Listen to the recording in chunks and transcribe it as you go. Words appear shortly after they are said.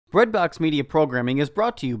Breadbox Media programming is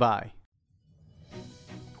brought to you by...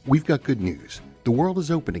 We've got good news. The world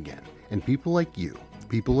is open again, and people like you,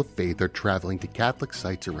 people of faith, are traveling to Catholic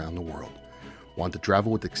sites around the world. Want to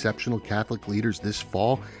travel with exceptional Catholic leaders this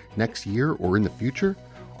fall, next year, or in the future?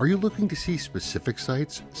 Are you looking to see specific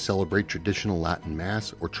sites, celebrate traditional Latin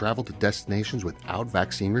Mass, or travel to destinations without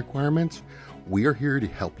vaccine requirements? We are here to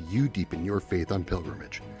help you deepen your faith on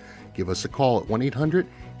pilgrimage. Give us a call at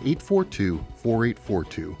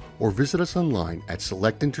 1-800-842-4842 or visit us online at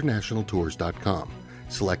selectinternationaltours.com.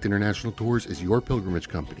 Select International Tours is your pilgrimage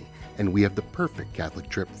company, and we have the perfect Catholic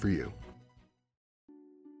trip for you.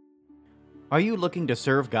 Are you looking to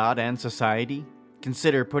serve God and society?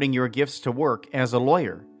 Consider putting your gifts to work as a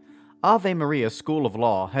lawyer. Ave Maria School of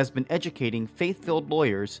Law has been educating faith-filled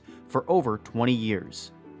lawyers for over 20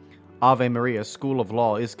 years. Ave Maria School of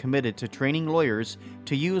Law is committed to training lawyers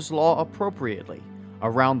to use law appropriately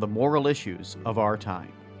around the moral issues of our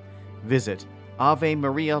time. Visit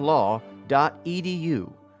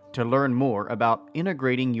avemarialaw.edu to learn more about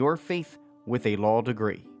integrating your faith with a law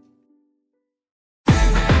degree.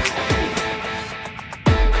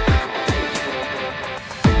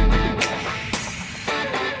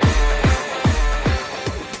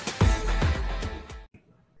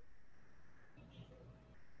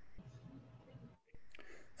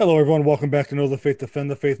 Hello, everyone. Welcome back to Know the Faith, Defend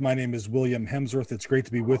the Faith. My name is William Hemsworth. It's great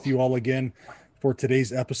to be with you all again for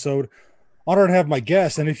today's episode. Honored to have my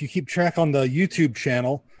guest, and if you keep track on the YouTube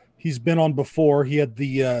channel, he's been on before. He had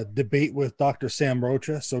the debate with Dr. Sam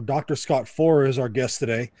Rocha. So Dr. Scott Forer is our guest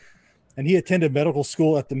today, and he attended medical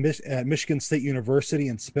school at Michigan State University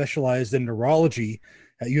and specialized in neurology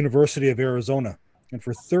at University of Arizona. And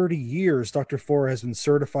for 30 years, Dr. Forer has been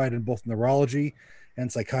certified in both neurology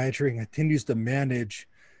and psychiatry and continues to manage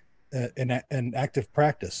an active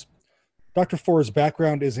practice. Dr. Forer's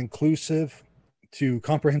background is inclusive to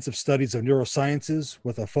comprehensive studies of neurosciences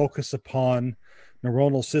with a focus upon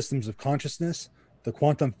neuronal systems of consciousness, the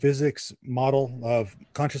quantum physics model of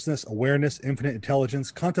consciousness, awareness, infinite intelligence,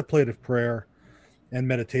 contemplative prayer, and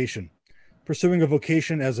meditation. Pursuing a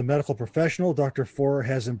vocation as a medical professional, Dr. Forer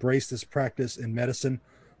has embraced this practice in medicine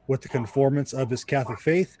with the conformance of his Catholic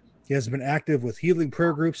faith. He has been active with healing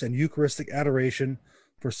prayer groups and Eucharistic adoration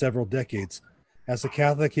for several decades. As a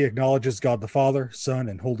Catholic, he acknowledges God the Father, Son,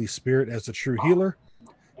 and Holy Spirit as the true healer.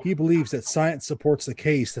 He believes that science supports the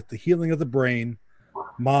case that the healing of the brain,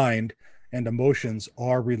 mind, and emotions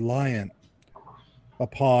are reliant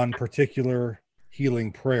upon particular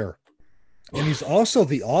healing prayer. And he's also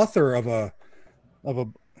the author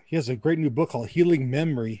he has a great new book called Healing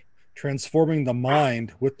Memory, Transforming the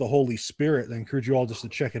Mind with the Holy Spirit. I encourage you all just to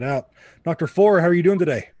check it out. Dr. Forer, how are you doing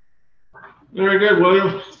today? Very good,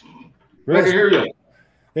 William. Great to hear you.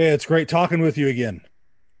 Yeah, it's great talking with you again.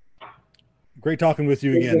 Great talking with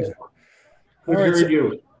you again. Good hearing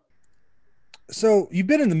you. So you've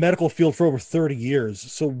been in the medical field for over 30 years.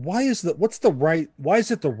 So why is it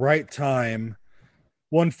the right time,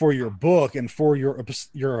 one, for your book and for your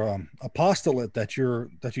apostolate that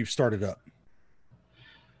you've started up?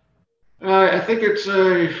 I think it's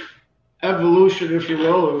a evolution, if you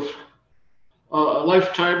will, of a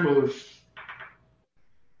lifetime of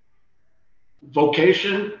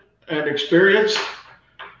vocation and experience,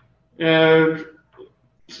 and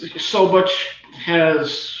so much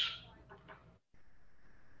has,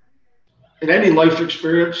 in any life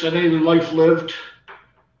experience, in any life lived,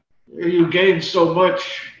 you gain so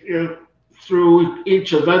much through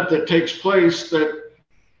each event that takes place that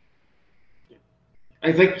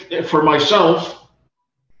I think for myself,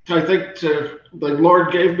 the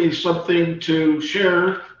Lord gave me something to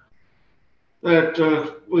share that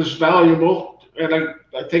was valuable. And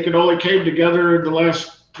I think it only came together in the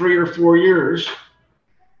last 3 or 4 years.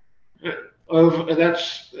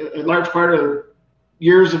 That's a large part of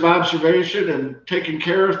years of observation and taking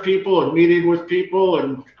care of people and meeting with people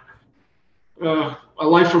and a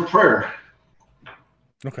life of prayer.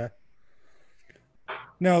 Okay.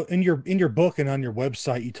 Now, in your book and on your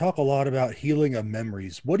website, you talk a lot about healing of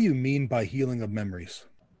memories. What do you mean by healing of memories?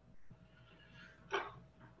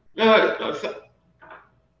 I'd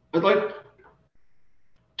like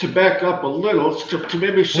to back up a little to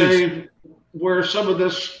maybe say Please. Where some of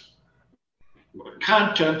this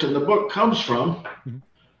content in the book comes from. Mm-hmm.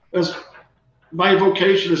 As my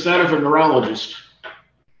vocation is that of a neurologist.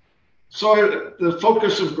 So the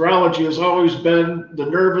focus of neurology has always been the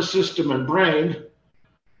nervous system and brain.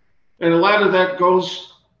 And a lot of that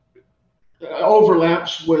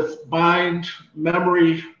overlaps with mind,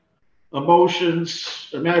 memory, emotions,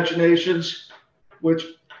 imaginations, which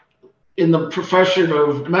in the profession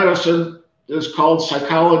of medicine is called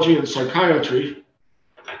psychology and psychiatry.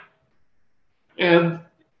 And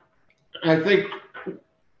I think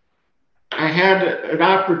I had an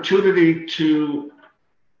opportunity to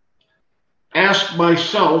ask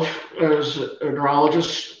myself as a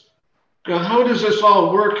neurologist, how does this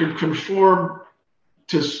all work and conform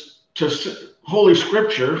to Holy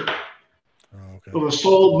Scripture of a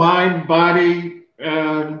soul, mind, body,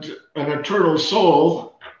 and an eternal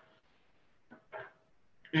soul?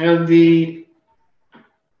 And the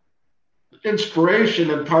inspiration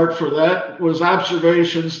in part for that was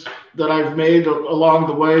observations that I've made along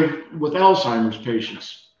the way with Alzheimer's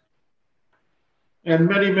patients. And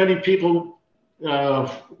many people,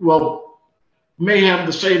 may have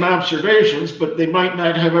the same observations, but they might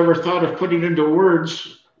not have ever thought of putting into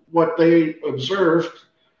words what they observed.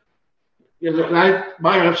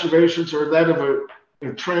 My observations are that of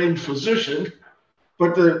a trained physician,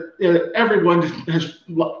 but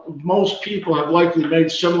most people have likely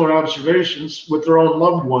made similar observations with their own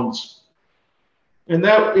loved ones. And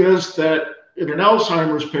that is that in an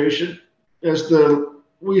Alzheimer's patient,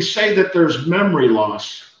 we say that there's memory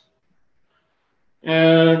loss.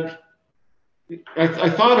 And I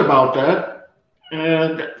thought about that,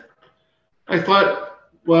 and I thought,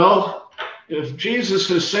 well, if Jesus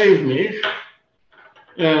has saved me,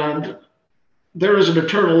 and there is an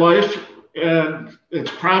eternal life, and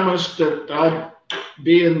it's promised that I'll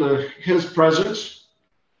be in his presence,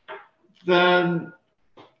 then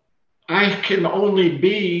I can only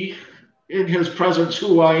be in his presence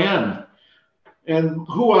who I am. And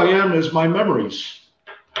who I am is my memories.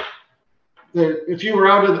 That if you were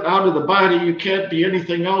out of the body, you can't be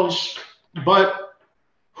anything else but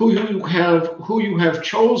who you have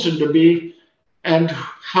chosen to be and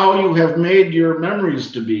how you have made your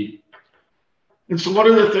memories to be. And so one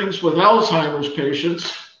of the things with Alzheimer's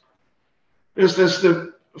patients is this: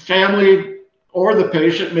 the family or the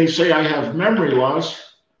patient may say, I have memory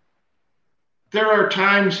loss. There are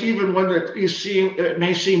times, even when it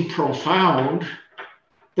may seem profound,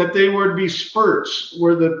 that they would be spurts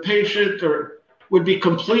where the patient would be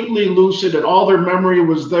completely lucid and all their memory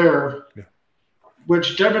was there,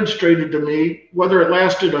 which demonstrated to me, whether it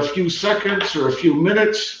lasted a few seconds or a few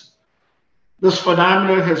minutes, this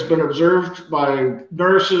phenomenon has been observed by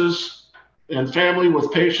nurses and family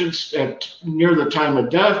with patients at near the time of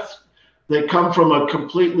death. They come from a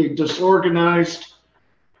completely disorganized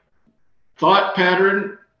thought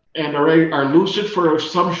pattern and are lucid for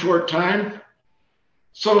some short time.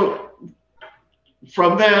 So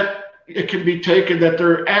from that, it can be taken that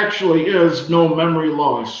there actually is no memory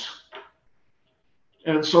loss.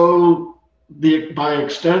 And so by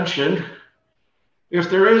extension, if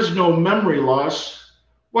there is no memory loss,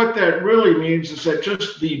 what that really means is that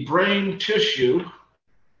just the brain tissue,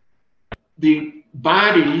 the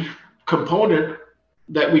body component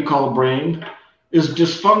that we call brain, is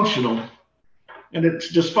dysfunctional. And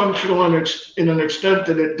it's dysfunctional in an extent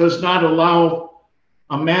that it does not allow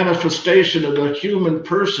a manifestation of the human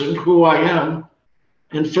person, who I am,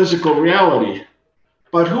 in physical reality.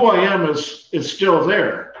 But who I am is still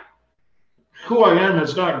there. Who I am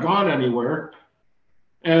has not gone anywhere.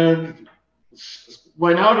 And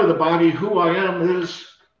when out of the body, who I am is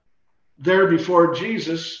there before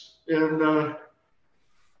Jesus. And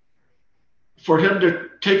for him to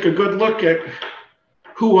take a good look at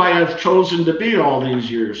who I have chosen to be all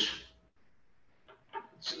these years.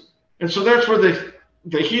 And so that's where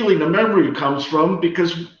the healing of memory comes from,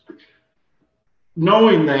 because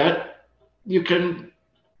knowing that, you can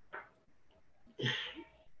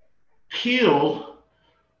heal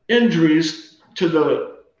injuries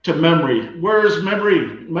to memory. Where is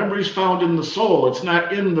memory? Memory is found in the soul. It's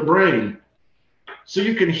not in the brain. So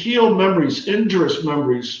you can heal memories, injurious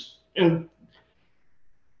memories, and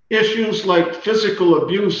issues like physical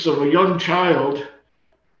abuse of a young child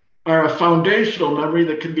are a foundational memory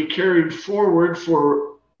that can be carried forward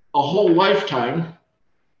for a whole lifetime,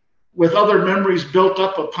 with other memories built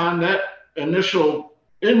up upon that initial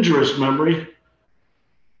injurious memory.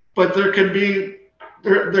 But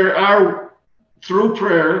there are, through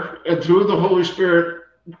prayer and through the Holy Spirit,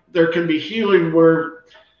 there can be healing where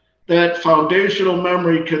that foundational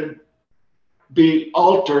memory can be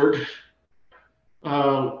altered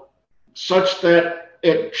such that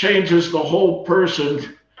it changes the whole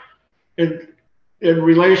person in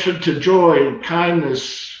relation to joy,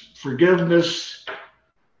 kindness, forgiveness,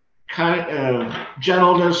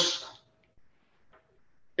 gentleness.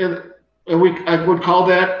 And I would call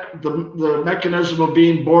that the mechanism of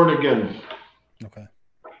being born again. Okay.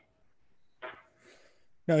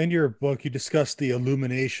 Now, in your book, you discuss the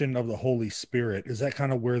illumination of the Holy Spirit. Is that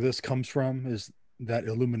kind of where this comes from? Is that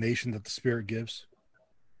illumination that the Spirit gives?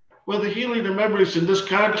 Well, the healing of memories in this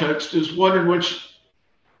context is one in which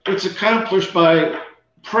it's accomplished by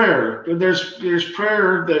prayer. And there's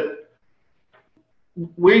prayer that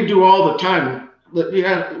we do all the time, that you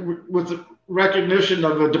have with the recognition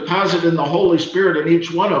of a deposit in the Holy Spirit in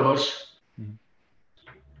each one of us. Mm-hmm.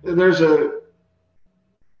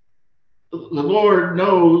 The Lord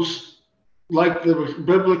knows, like the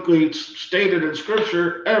biblically stated in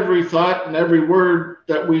Scripture, every thought and every word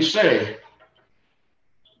that we say.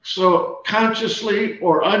 So consciously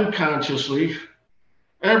or unconsciously,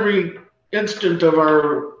 every instant of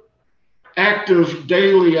our active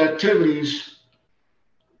daily activities,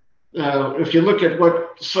 if you look at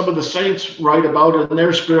what some of the saints write about in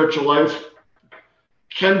their spiritual life,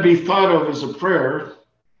 can be thought of as a prayer.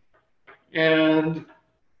 And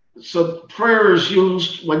so prayer is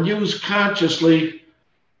used, when used consciously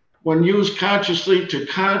to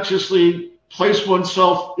consciously place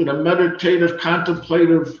oneself in a meditative,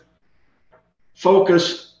 contemplative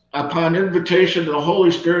focus upon invitation to the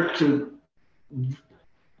Holy Spirit to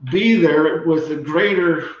be there with a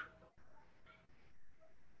greater,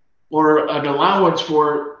 or an allowance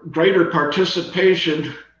for greater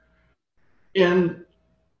participation in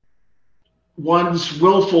one's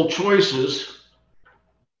willful choices,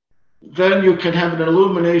 then you can have an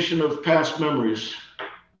illumination of past memories.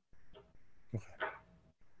 Okay.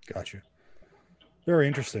 Gotcha. Very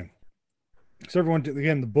interesting. So everyone,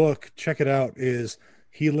 again, the book, check it out, is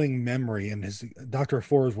Healing Memory, and Dr.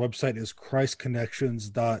 Afora's website is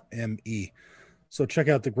christconnections.me. So check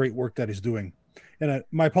out the great work that he's doing. And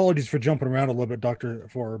my apologies for jumping around a little bit, Dr.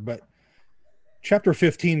 Afora, but chapter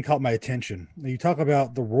 15 caught my attention. Now, you talk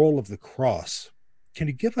about the role of the cross. Can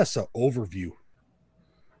you give us an overview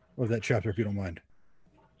of that chapter, if you don't mind?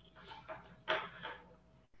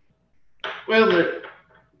 Well,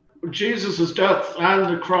 Jesus' death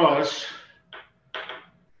on the cross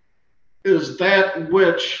is that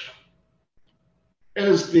which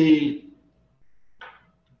is the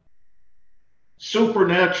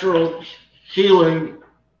supernatural healing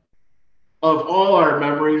of all our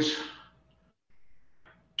memories,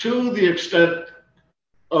 to the extent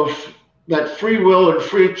of that free will and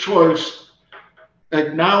free choice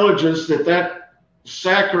acknowledges that that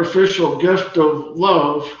sacrificial gift of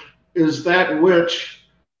love is that which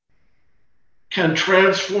can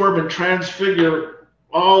transform and transfigure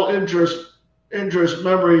all injurious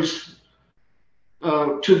memories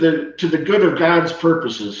to the good of God's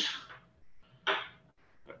purposes.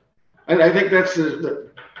 And I think that's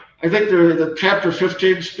the chapter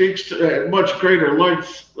 15 speaks to much greater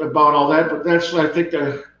length about all that, but that's, I think,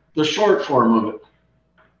 the short form of it.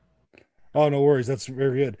 Oh, no worries. That's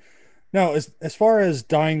very good. Now, as far as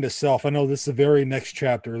dying to self, I know this is the very next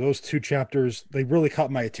chapter. Those two chapters, they really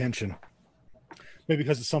caught my attention. Maybe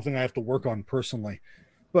because it's something I have to work on personally.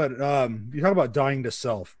 But you talk about dying to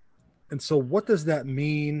self. And so what does that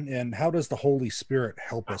mean, and how does the Holy Spirit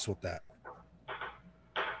help us with that?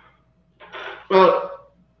 Well,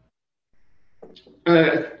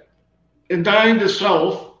 in dying to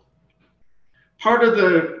self, part of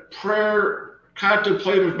the prayer,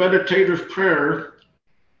 contemplative, meditative prayer,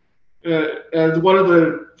 and one of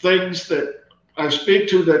the things that I speak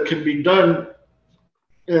to that can be done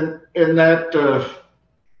in that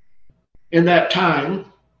time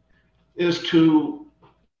is to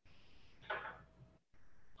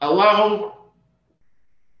allow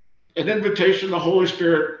an invitation to the Holy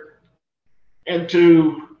Spirit and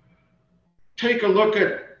to take a look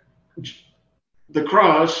at the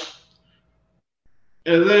cross,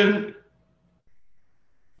 and then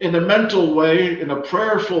in a mental way, in a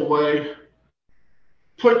prayerful way,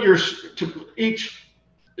 each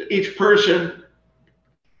person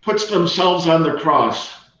puts themselves on the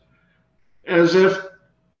cross, as if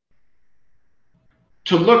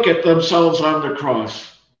to look at themselves on the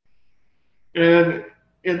cross, and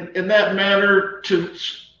in that manner to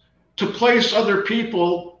place other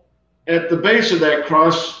people at the base of that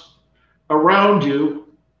cross around you,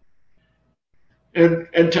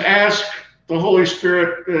 and to ask the Holy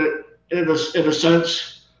Spirit, in a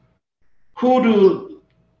sense, who do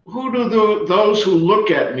those who look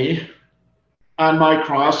at me on my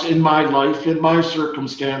cross, in my life, in my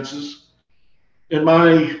circumstances, in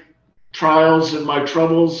my trials, in my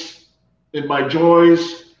troubles, in my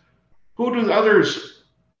joys, who do others,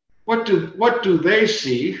 what do they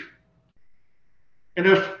see? And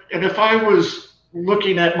if I was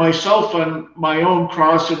looking at myself on my own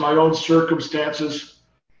cross, in my own circumstances,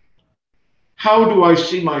 how do I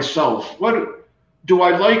see myself? What do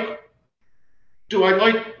I like? Do I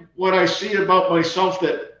like what I see about myself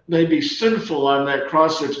that may be sinful on that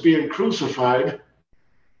cross that's being crucified?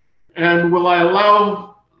 And will I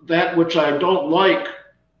allow that which I don't like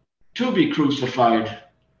to be crucified.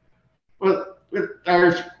 But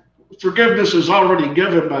our forgiveness is already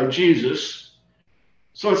given by Jesus.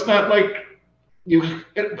 So it's not like you,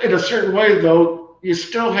 in a certain way, though, you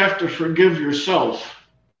still have to forgive yourself.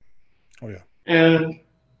 Oh, yeah. And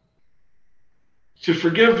to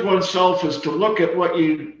forgive oneself is to look at what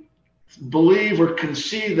you believe or can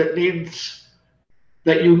see that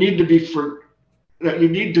you need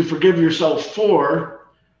to forgive yourself for.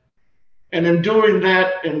 And in doing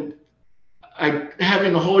that, and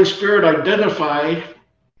having the Holy Spirit identify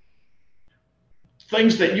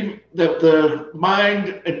things that the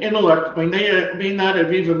mind and intellect may not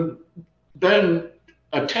have even been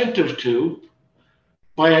attentive to,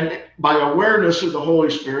 by awareness of the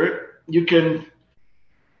Holy Spirit, you can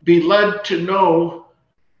be led to know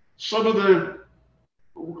some of the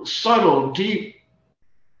subtle, deep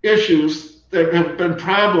issues that have been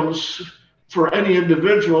problems for any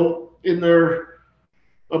individual in their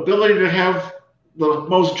ability to have the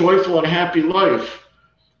most joyful and happy life.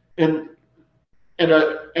 And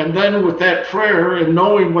then with that prayer and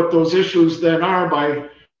knowing what those issues then are by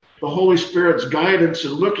the Holy Spirit's guidance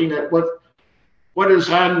and looking at what is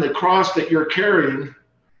on the cross that you're carrying,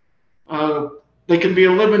 they can be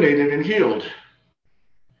eliminated and healed.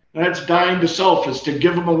 And that's dying to self, is to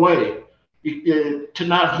give them away, to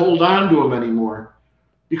not hold on to them anymore.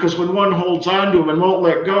 Because when one holds on to them and won't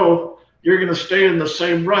let go, you're going to stay in the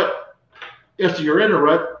same rut, if you're in a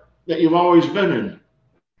rut, that you've always been in.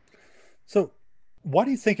 So why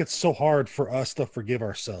do you think it's so hard for us to forgive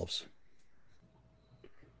ourselves?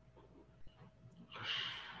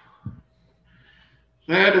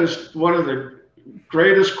 That is one of the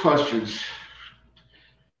greatest questions,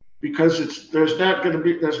 because there's not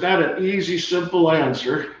an easy, simple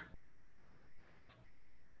answer.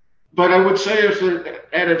 But I would say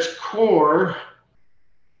at its core,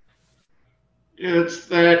 it's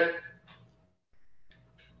that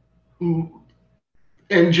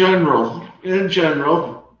in general,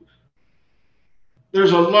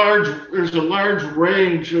 there's a large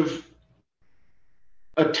range of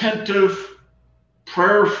attentive,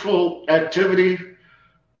 prayerful activity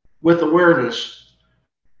with awareness.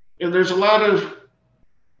 And there's a lot of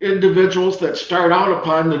individuals that start out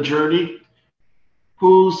upon the journey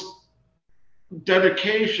whose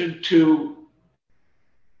dedication to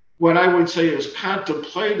what I would say is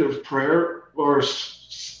contemplative prayer, or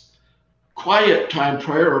quiet time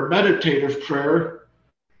prayer, or meditative prayer,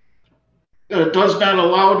 does not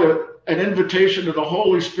allow an invitation to the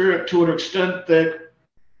Holy Spirit to an extent that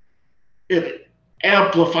it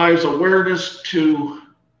amplifies awareness to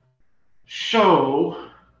show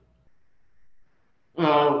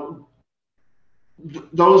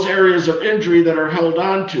those areas of injury that are held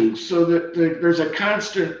on to, so that there's a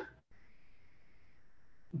constant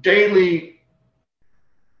daily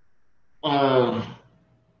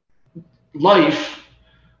life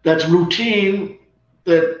that's routine,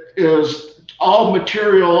 that is all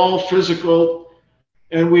material, all physical,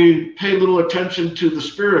 and we pay little attention to the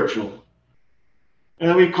spiritual.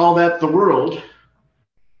 And we call that the world.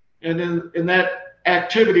 And in those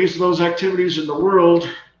activities in the world,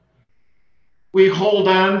 we hold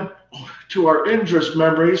on to our injurious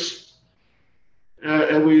memories,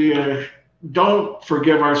 and we don't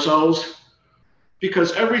forgive ourselves,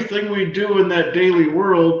 because everything we do in that daily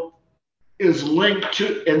world is linked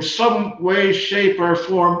to, in some way, shape, or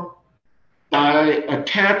form, by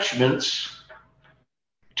attachments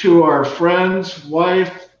to our friends,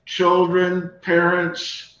 wife, children,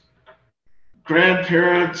 parents,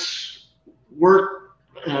 grandparents,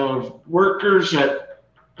 workers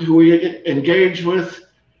who we engage with.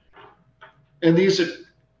 And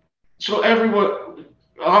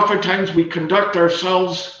oftentimes we conduct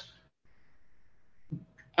ourselves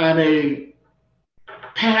on a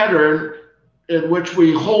pattern in which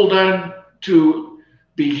we hold on to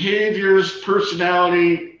behaviors,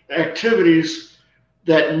 personality, activities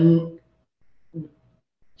that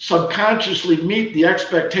subconsciously meet the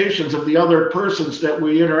expectations of the other persons that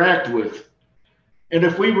we interact with. And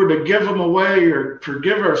if we were to give them away or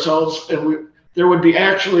forgive ourselves, there would be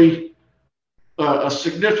actually a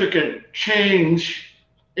significant change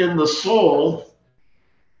in the soul.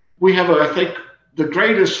 We have, I think, the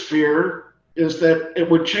greatest fear is that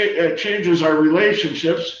it changes our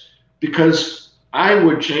relationships, because I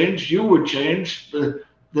would change, you would change, the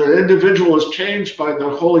individual is changed by the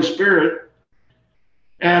Holy Spirit,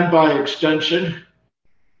 and by extension,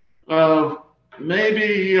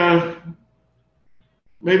 maybe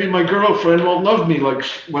my girlfriend won't love me like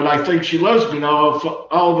when I think she loves me now. If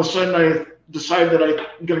all of a sudden I decide that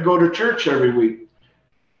I'm going to go to church every week.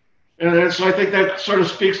 And so I think that sort of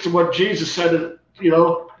speaks to what Jesus said, you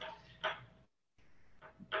know,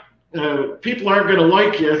 people aren't going to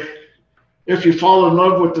like you if you fall in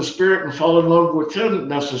love with the Spirit and fall in love with Him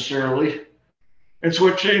necessarily. And so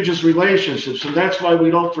it changes relationships. And that's why we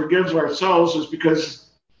don't forgive ourselves, is because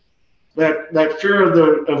that fear of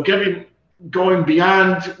going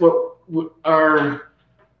beyond what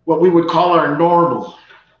we would call our normal.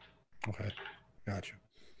 Okay, gotcha.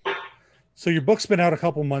 So your book's been out a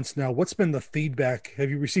couple months now. What's been the feedback? Have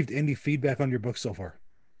you received any feedback on your book so far?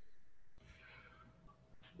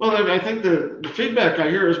 Well, I think the feedback I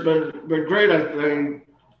hear has been great. I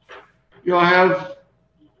have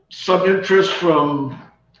some interest from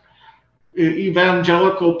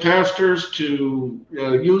evangelical pastors to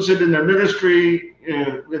use it in their ministry,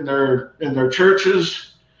 in their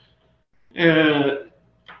churches, and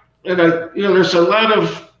there's a lot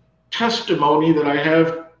of testimony that I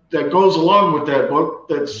have that goes along with that book.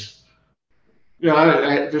 That's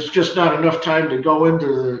there's just not enough time to go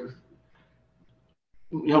into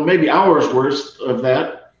maybe hours worth of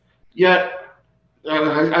that. Yet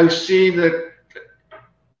I see that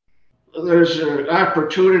there's an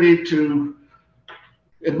opportunity to,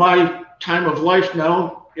 in my time of life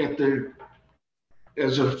now,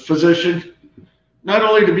 as a physician, not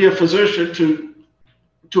only to be a physician,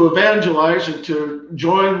 to evangelize and to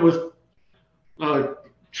join with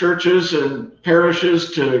churches and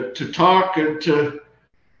parishes to talk and to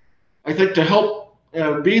help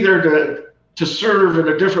be there to serve in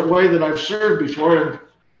a different way than I've served before.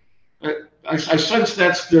 And I sense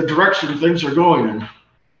that's the direction things are going in.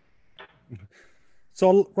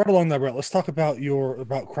 So right along that route, let's talk about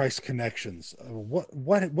Christ Connections. What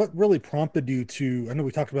really prompted you to? I know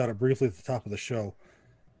we talked about it briefly at the top of the show.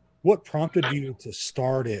 What prompted you to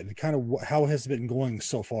start it, and kind of how has it been going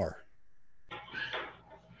so far?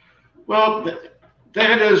 Well,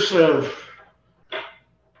 that is,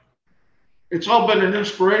 it's all been an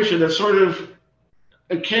inspiration that sort of,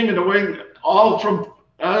 it came in a way, all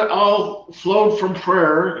flowed from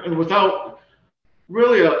prayer, and without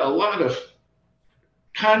really a lot of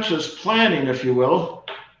conscious planning, if you will.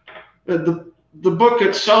 The book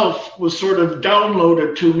itself was sort of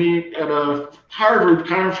downloaded to me at a Harvard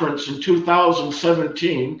conference in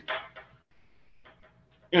 2017.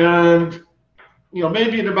 And,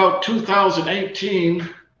 maybe in about 2018,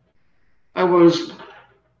 I was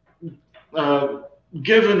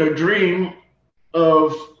given a dream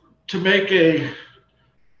to make a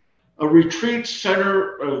retreat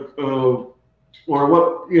center, or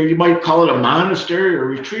what you might call it, a monastery or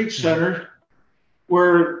retreat center,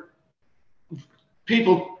 where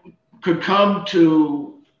people could come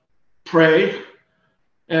to pray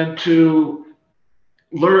and to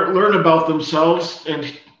learn about themselves and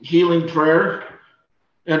healing prayer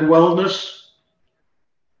and wellness.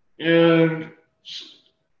 And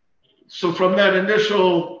so from that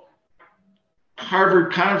initial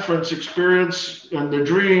Harvard conference experience and the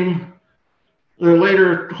dream, they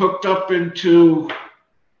later hooked up into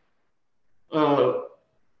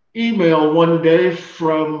email one day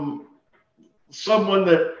from someone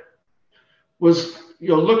that was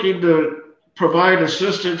looking to provide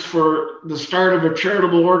assistance for the start of a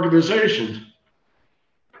charitable organization.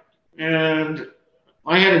 And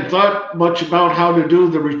I hadn't thought much about how to do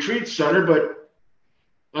the retreat center, but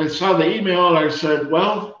I saw the email and I said,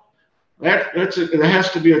 well, it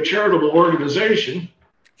has to be a charitable organization.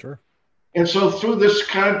 Sure. And so through this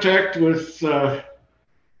contact with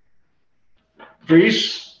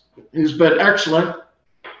Reese, who's been excellent,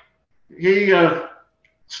 he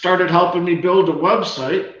started helping me build a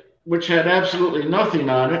website, which had absolutely nothing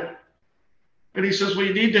on it. And he says, well,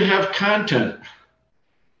 you need to have content.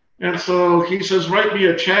 And so he says, write me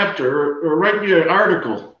a chapter or write me an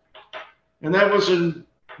article. And that was in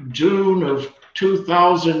June of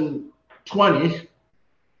 2020.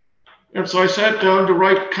 And so I sat down to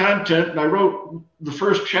write content, and I wrote the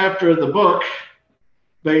first chapter of the book,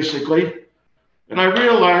 basically. And I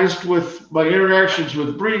realized with my interactions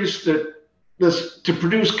with Brees that to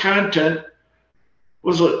produce content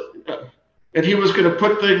was and he was going to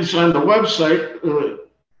put things on the website,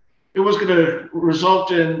 it was going to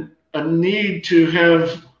result in a need to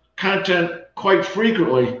have content quite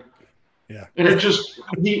frequently. Yeah. And it just,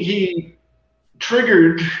 he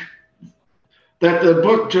triggered that the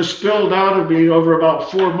book just spilled out of me over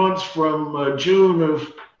about 4 months, from June of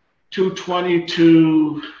 2020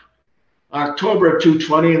 to October of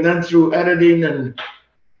 2020, and then through editing and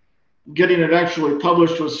getting it actually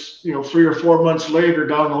published was 3 or 4 months later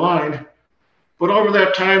down the line. But over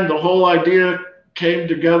that time, the whole idea came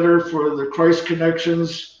together for the Christ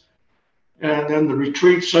Connections, and then the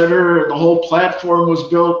retreat center, and the whole platform was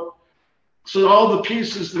built. so all the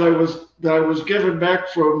pieces that I was given back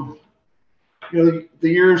from the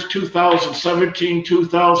years 2017,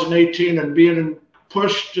 2018, and being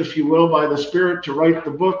pushed, if you will, by the Spirit to write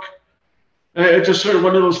the book, it's just sort of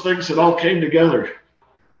one of those things that all came together.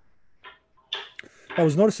 I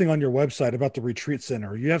was noticing on your website about the retreat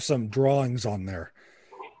center, you have some drawings on there.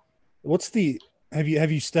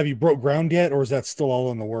 Have you broke ground yet, or is that still all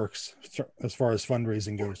in the works as far as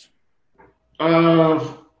fundraising goes?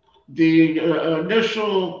 The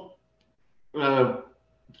initial,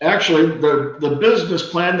 actually, the business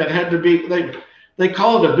plan that had to be, they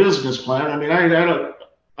call it a business plan. I mean,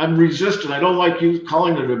 I'm resistant. I don't like you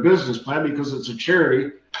calling it a business plan because it's a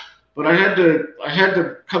charity. But I had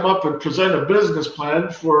to come up and present a business plan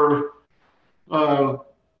for the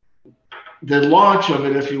launch of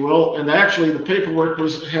it, if you will. And actually, the paperwork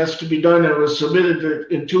has to be done. It was submitted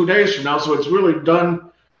in 2 days from now, so it's really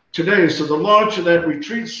done today. So the launch of that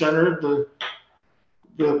retreat center,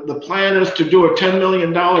 the plan is to do a $10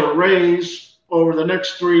 million raise over the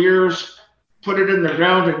next 3 years, put it in the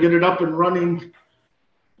ground, and get it up and running,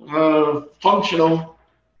 functional.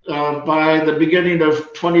 By the beginning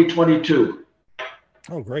of 2022.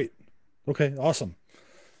 Oh, great. Okay, awesome.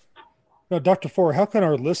 Now, Dr. Forer, how can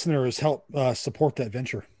our listeners help support that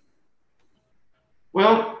venture?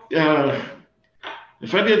 Well,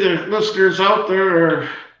 if any of the listeners out there are,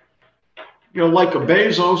 like a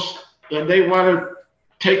Bezos, and they want to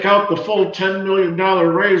take out the full $10 million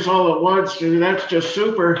raise all at once, that's just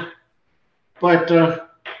super. But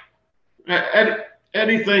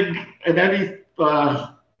anything and any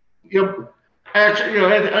actually,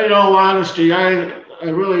 in all honesty, I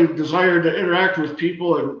really desire to interact with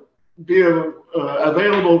people and be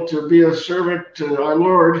available to be a servant to our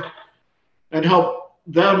Lord and help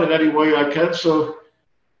them in any way I can. So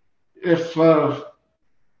if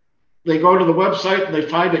they go to the website and they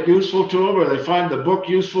find it useful to them, or they find the book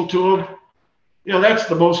useful to them,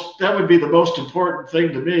 that would be the most important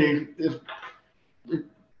thing to me. If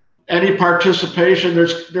any participation,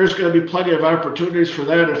 there's going to be plenty of opportunities for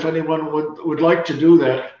that if anyone would like to do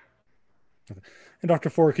that. And Dr.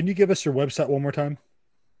 Forer, can you give us your website one more time?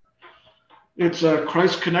 It's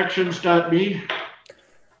ChristConnections.me.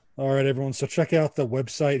 All right, everyone. So check out the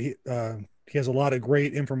website. He has a lot of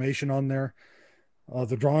great information on there.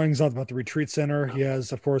 The drawings about the retreat center. He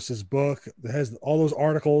has, of course, his book that has all those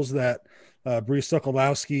articles that Bruce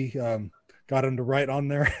Sokolowski got him to write on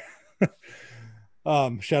there.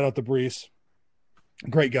 Shout out to Brees.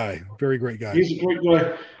 Great guy. Very great guy. He's a great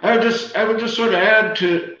guy. I would just sort of add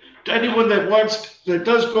to anyone that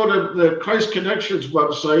does go to the Christ Connections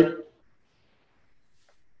website.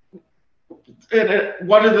 And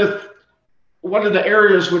one of the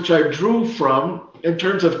areas which I drew from in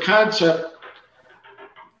terms of concept,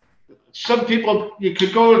 some people, you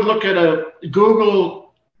could go and look at a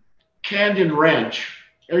Google Canyon Ranch.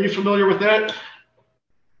 Are you familiar with that?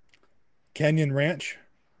 Canyon Ranch?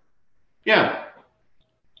 Yeah.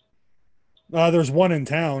 There's one in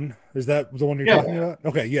town. Is that the one you're talking about?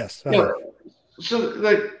 Okay, yes. Yeah.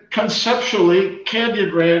 So conceptually,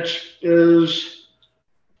 Canyon Ranch is,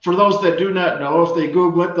 for those that do not know, if they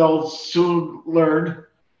Google it, they'll soon learn,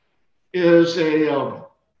 is a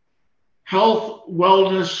health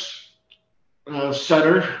wellness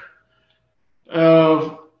center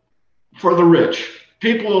for the rich.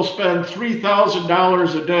 People will spend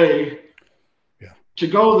 $3,000 a day to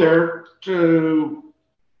go there and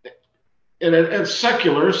it's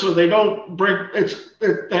secular, so they don't bring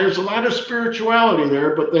there's a lot of spirituality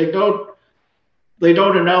there, but they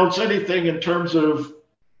don't announce anything in terms of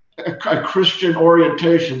a Christian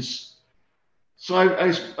orientations. So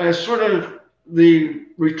I sort of, the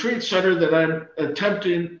retreat center that I'm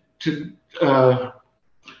attempting to I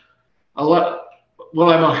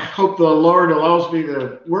hope the Lord allows me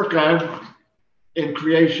to work on in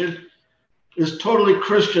creation, is totally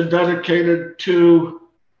Christian, dedicated to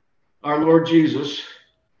our Lord Jesus.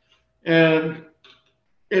 And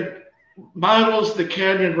it models the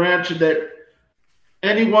Canyon Ranch that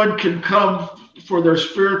anyone can come for their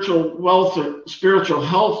spiritual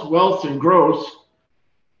health, wealth, and growth,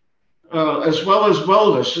 as well as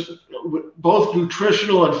wellness, both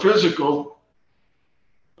nutritional and physical,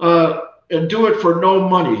 and do it for no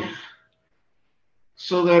money.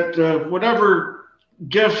 So that whatever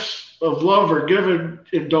gifts of love are given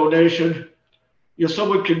in donation,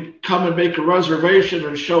 someone could come and make a reservation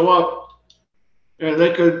and show up, and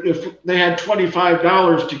they could, if they had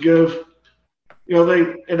 $25 to give,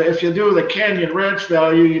 and if you do the Canyon Ranch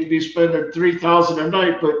value, you'd be spending $3,000 a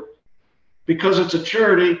night. But because it's a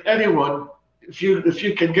charity, anyone, if you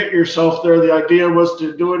can get yourself there, the idea was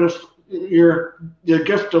to do it if the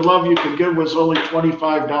gift of love you could give was only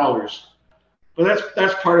 $25. But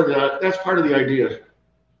that's part of the idea.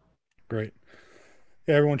 Great.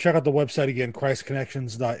 Yeah, everyone, check out the website again,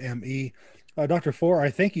 christconnections.me. Dr. Fohr, I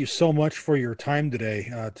thank you so much for your time today.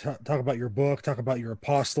 Talk about your book, talk about your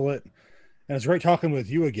apostolate, and it's great talking with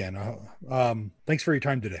you again. Thanks for your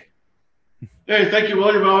time today. Hey, thank you,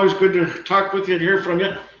 William. Always good to talk with you and hear from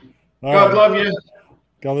you. All God right. love you.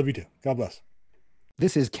 God love you too. God bless.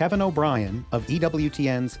 This is Kevin O'Brien of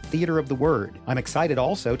EWTN's Theater of the Word. I'm excited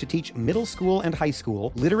also to teach middle school and high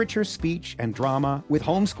school literature, speech, and drama with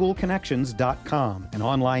homeschoolconnections.com, an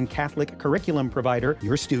online Catholic curriculum provider.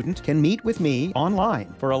 Your student can meet with me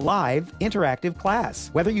online for a live, interactive class.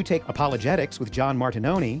 Whether you take apologetics with John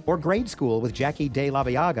Martinoni, or grade school with Jackie De La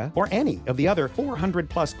Viaga, or any of the other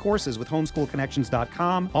 400-plus courses with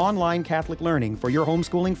homeschoolconnections.com, online Catholic learning for your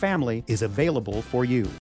homeschooling family is available for you.